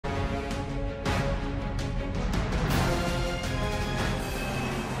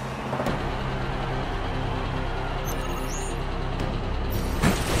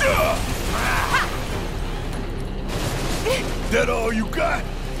all you got?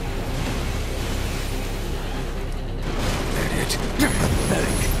 It.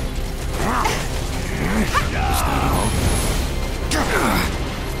 Pathetic. Is that all?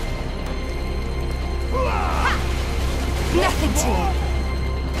 Nothing to it.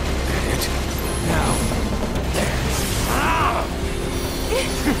 It. Now.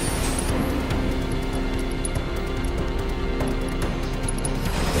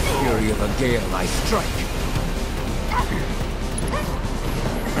 The fury of a gale I strike.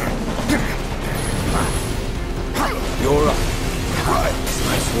 You're up.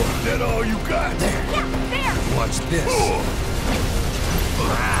 Nice work. That all you got? Yeah, there! Watch this.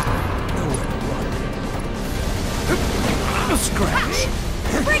 Nowhere to run. A scratch.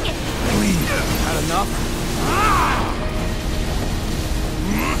 Bring it! Bleed. Not enough?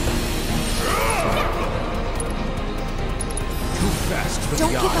 Too fast for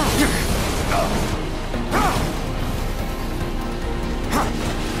Don't the give eye.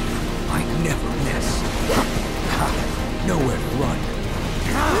 I never miss. Nowhere to run.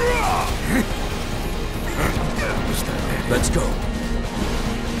 Let's go.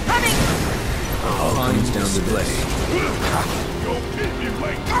 Coming! Time's down to this. Go get me,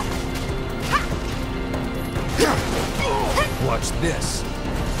 wait. Watch this.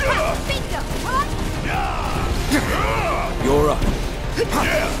 Bingo! You're up.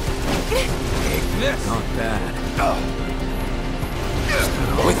 Yeah. Take this. Not bad.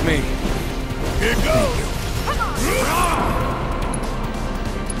 With me. Here goes. Come on!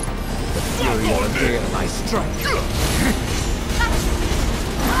 The fury of a gale I strike.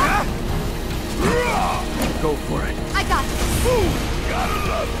 Go for it. I got this. Gotta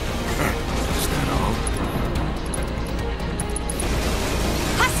love it. Is that all?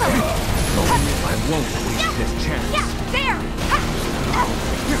 Hustle! I won't waste this chance. Yeah, there!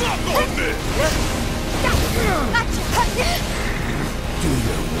 Suck on this. Gotcha! Do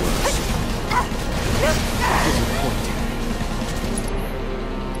your worst. Disappointing.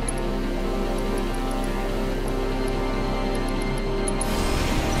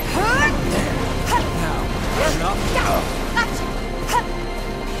 Now, enough? Gotcha!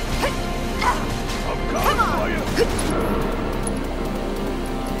 I'm Come coming on. for you.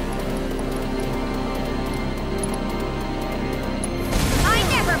 I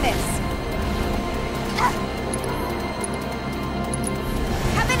never miss!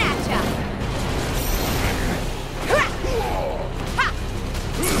 Coming at ya!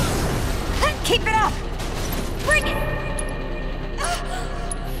 Keep it up! Bring it!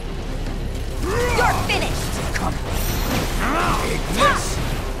 You're finished! Come. Take this.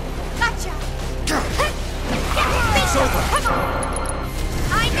 Gotcha! It's over. Come on!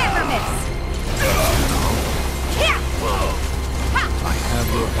 I never miss! Here! Ha! I have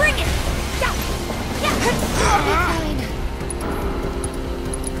your Bring it! Yeah! I'll be fine.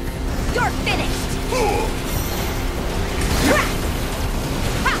 You're finished!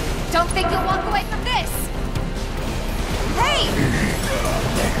 Ha! Don't think you'll walk away from this! Hey!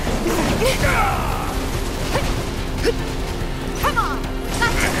 Come on!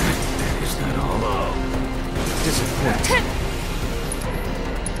 Gotcha! Is that all? Disappointing.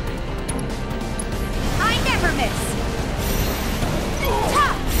 I never miss! Ha!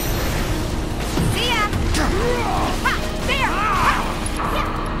 See ya! Ha! There! Ha! Yeah.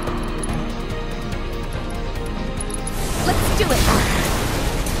 Let's do it!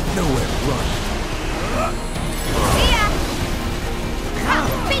 Nowhere to run. See ya! Ha!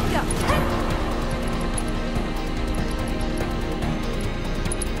 Bingo!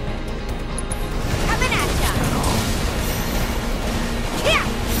 Coming at ya! Here!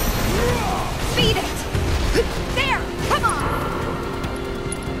 Beat it! There! Come on!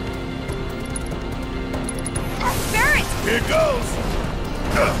 Spirit! Here goes.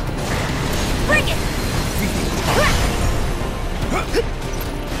 Bring it!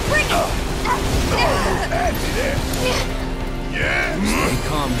 Bring it! That's it. Yeah. Stay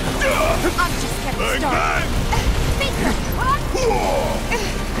calm now. I'm just getting Bang, started. Bingo!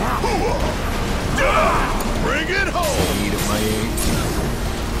 Bring it home. Need of my aid.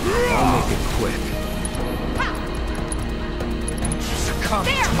 I'll make it quick. Ha! Succumb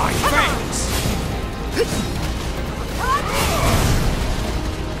There! to my Come on. fangs.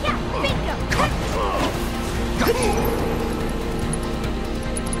 Yeah, bingo!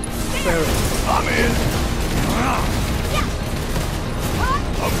 Barret. I'm in. Yeah!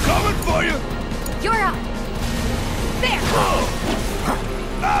 I'm coming for you. You're up!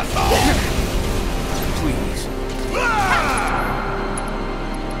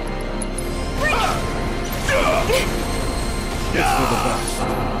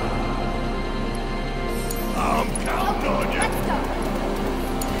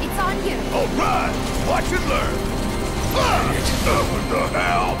 All right, watch and learn. What the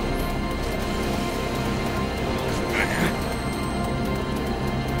hell?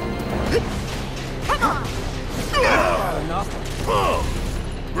 Come on!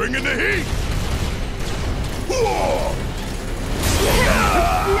 Bring in the heat. Whoa.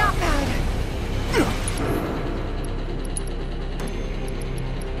 Knockout!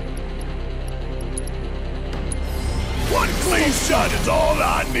 One clean shot is all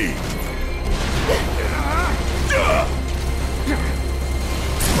I need.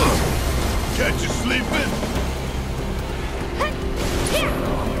 Catch you sleeping?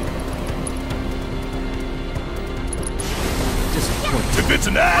 Disappointed. If it's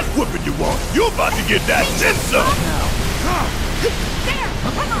an ass whooping you want, you about to get that then some. There!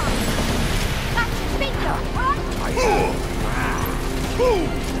 Come on! That's bingo! Ooh,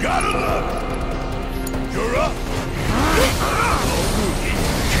 gotta love it. You're up.